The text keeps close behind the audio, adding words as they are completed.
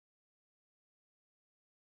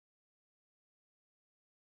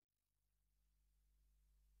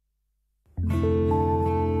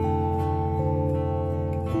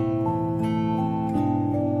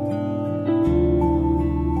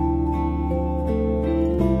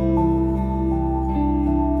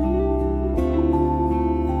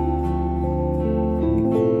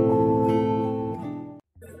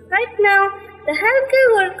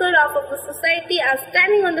are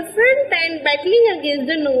standing on the front line battling against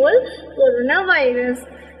the novel coronavirus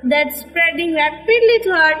that's spreading rapidly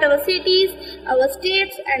throughout our cities, our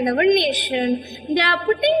states and our nation. They are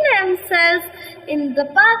putting themselves in the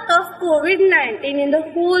path of COVID-19 in the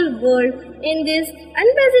whole world. In this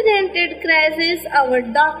unprecedented crisis, our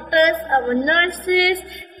doctors, our nurses,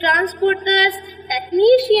 transporters,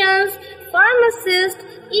 technicians, pharmacists,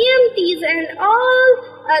 EMTs and all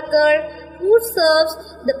other who serves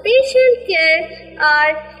the patient care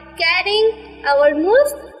are carrying our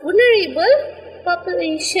most vulnerable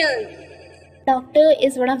population. Doctor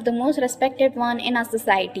is one of the most respected one in our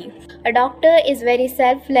society. A doctor is very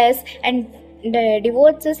selfless and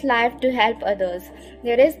devotes his life to help others.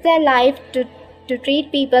 They risk their life to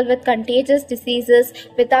treat people with contagious diseases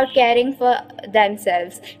without caring for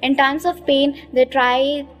themselves. In times of pain, they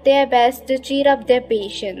try their best to cheer up their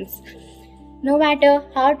patients. No matter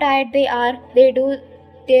how tired they are, they do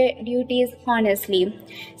their duties honestly.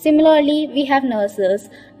 Similarly, we have nurses.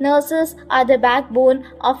 Nurses are the backbone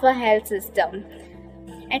of our health system.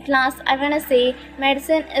 At last, I want to say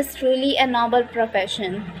medicine is truly a noble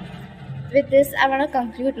profession. With this, I want to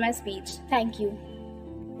conclude my speech. Thank you.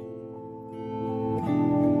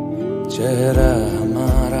 चेहरा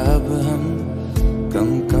हमारा अब हम कम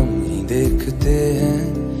कम ही देखते हैं,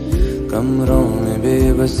 कमरों में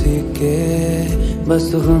बेबसी के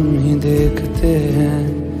बस हम ही देखते हैं,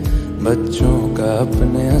 बच्चों का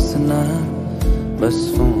अपने हंसना बस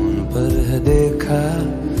फोन पर है देखा,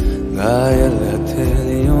 घायल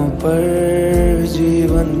हथेलियों पर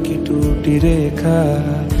जीवन की टूटी रेखा,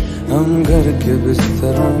 हम घर के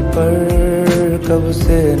बिस्तरों पर कब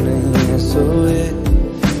से नहीं है सोए,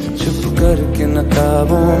 छुप कर के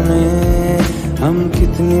नकाबों में हम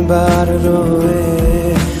कितनी बार रोए,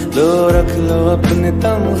 लो रख लो अपने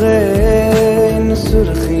तमगे, इन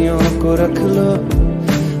सुर्खियों को रख लो,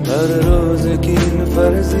 हर रोज की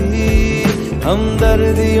फर्जी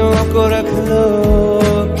हमदर्दियों को रख लो,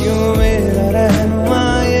 क्यों मेरा रहनुमा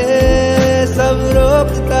ये सब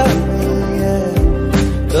रोकता नहीं है,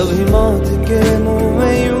 कभी मौत के मुंह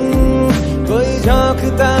में यूं कोई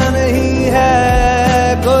झांकता नहीं है,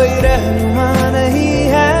 कोई रहनुमा नहीं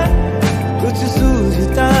है, कुछ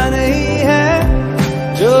सूझता नहीं है,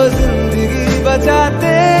 जो जिंदगी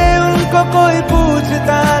बचाते उनको कोई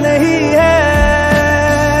पूछता नहीं है,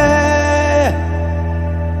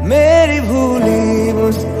 मेरी भूली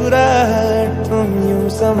मुस्कुराहट तुम यूं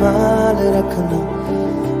संभाल रखना,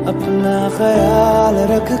 अपना ख्याल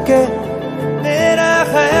रख के मेरा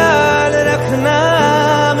ख्याल रखना,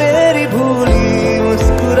 मेरी भूली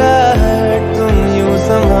मुस्कुराहट तुम यूं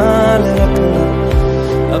संभाल रखना,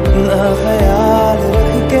 अपना ख्याल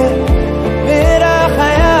रख के मेरा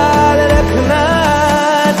ख्याल रखना,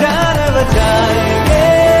 जान बचाएंगे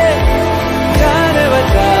जान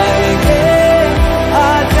बचाएंगे, आ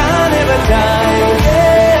जान बचाएंगे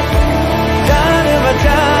जान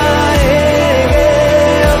बचाएंगे,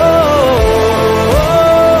 ओ, ओ,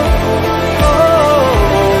 ओ, ओ,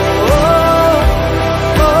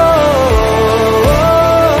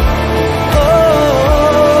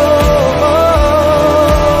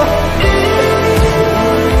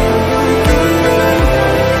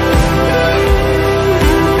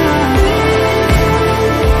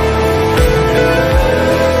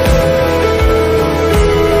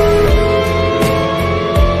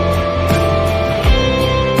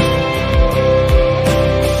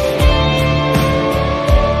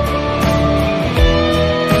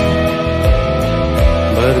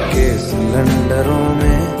 भर के सिलेंडरों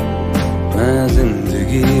में मैं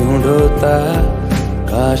जिंदगी हूँ ढोता,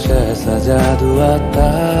 काश ऐसा जादू आता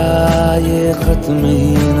ये खत्म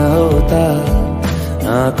ही न होता,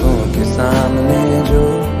 आंखों के सामने जो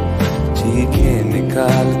चीखें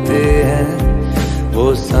निकालते हैं, वो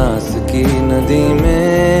सांस की नदी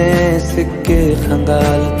में सिक्के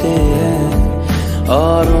खंगालते हैं,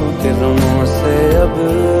 औरों के लम्हों से अब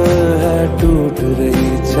है टूट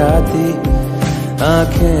रही छाती,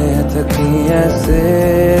 आंखें थकी ऐसे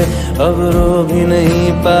अब रो भी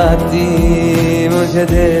नहीं पाती, मुझे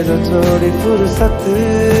दे दो थोड़ी फुर्सत,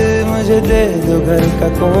 मुझे दे दो घर का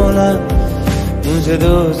कोना, मुझे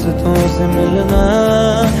दोस्तों से मिलना,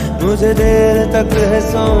 मुझे देर तक है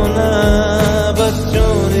सोना,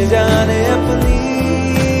 बच्चों ने जाने अपनी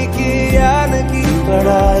की याद की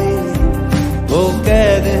पढ़ाई, वो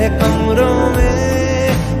कैद है कमरों में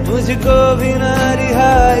मुझको भी ना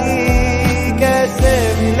रिहाई, कैसे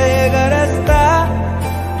मिलेगा रास्ता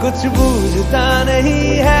कुछ बूझता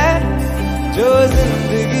नहीं है, जो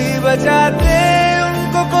जिंदगी बचाते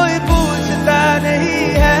उनको कोई पूछता नहीं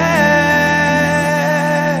है,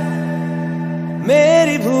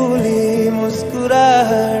 मेरी भूली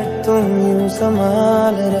मुस्कुराहट तुम यूं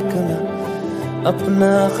संभाल रखना, अपना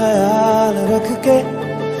ख्याल रख के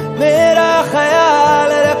मेरा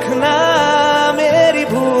ख्याल रखना, मेरी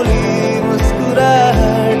भूली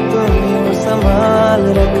मुस्कुराहट तुम संभाल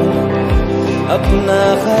रखना, अपना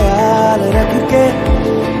ख्याल रख के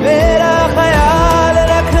मेरा ख्याल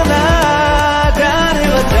रखना। जान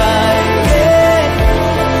बचाएंगे,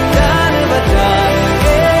 जान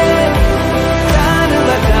बचाएंगे, जान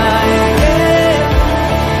बचाएंगे,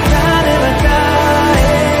 जान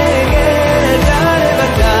बचाएंगे, जान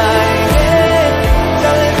बचाएंगे,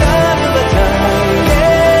 चल जान बचाएंगे,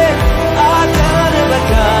 आ जान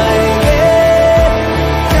बचाएंगे,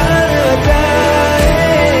 जान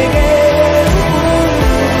बचाएंगे।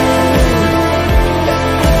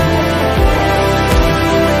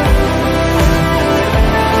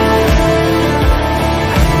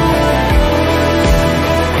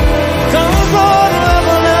 कमजोर अब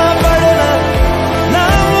ना पड़ना, ना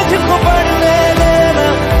मुझको पड़ने देना,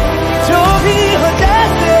 जो भी हो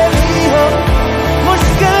जैसे भी हो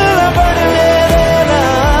मुश्किल न पड़ने देना।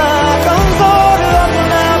 कमजोर अब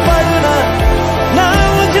ना पड़ना, ना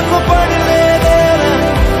मुझको पड़ने देना,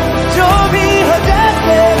 जो भी हो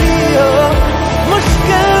जैसे भी हो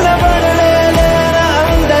मुश्किल न पड़ने देना।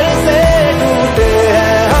 अंदर से टूटे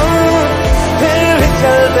हैं हम फिर भी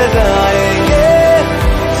चलते जाएंगे,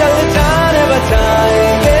 चल जान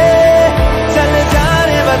बचाएंगे, चल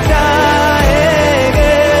जान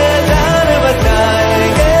बचाएंगे, जान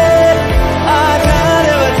बचाएंगे, आ जान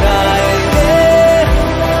बचाएंगे।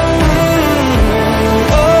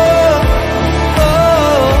 ओ, ओ,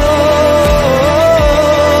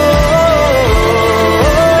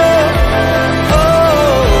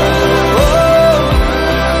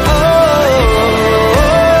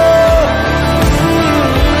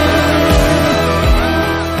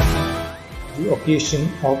 The occasion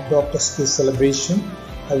of Doctors' Day celebration,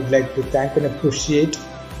 I would like to thank and appreciate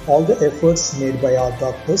all the efforts made by our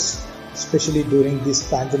doctors, especially during this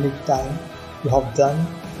pandemic time. You have done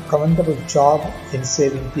a commendable job in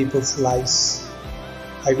saving people's lives.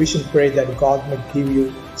 I wish and pray that God may give you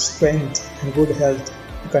strength and good health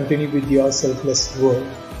to continue with your selfless work.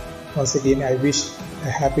 Once again, I wish a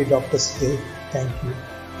happy Doctors' Day. Thank you.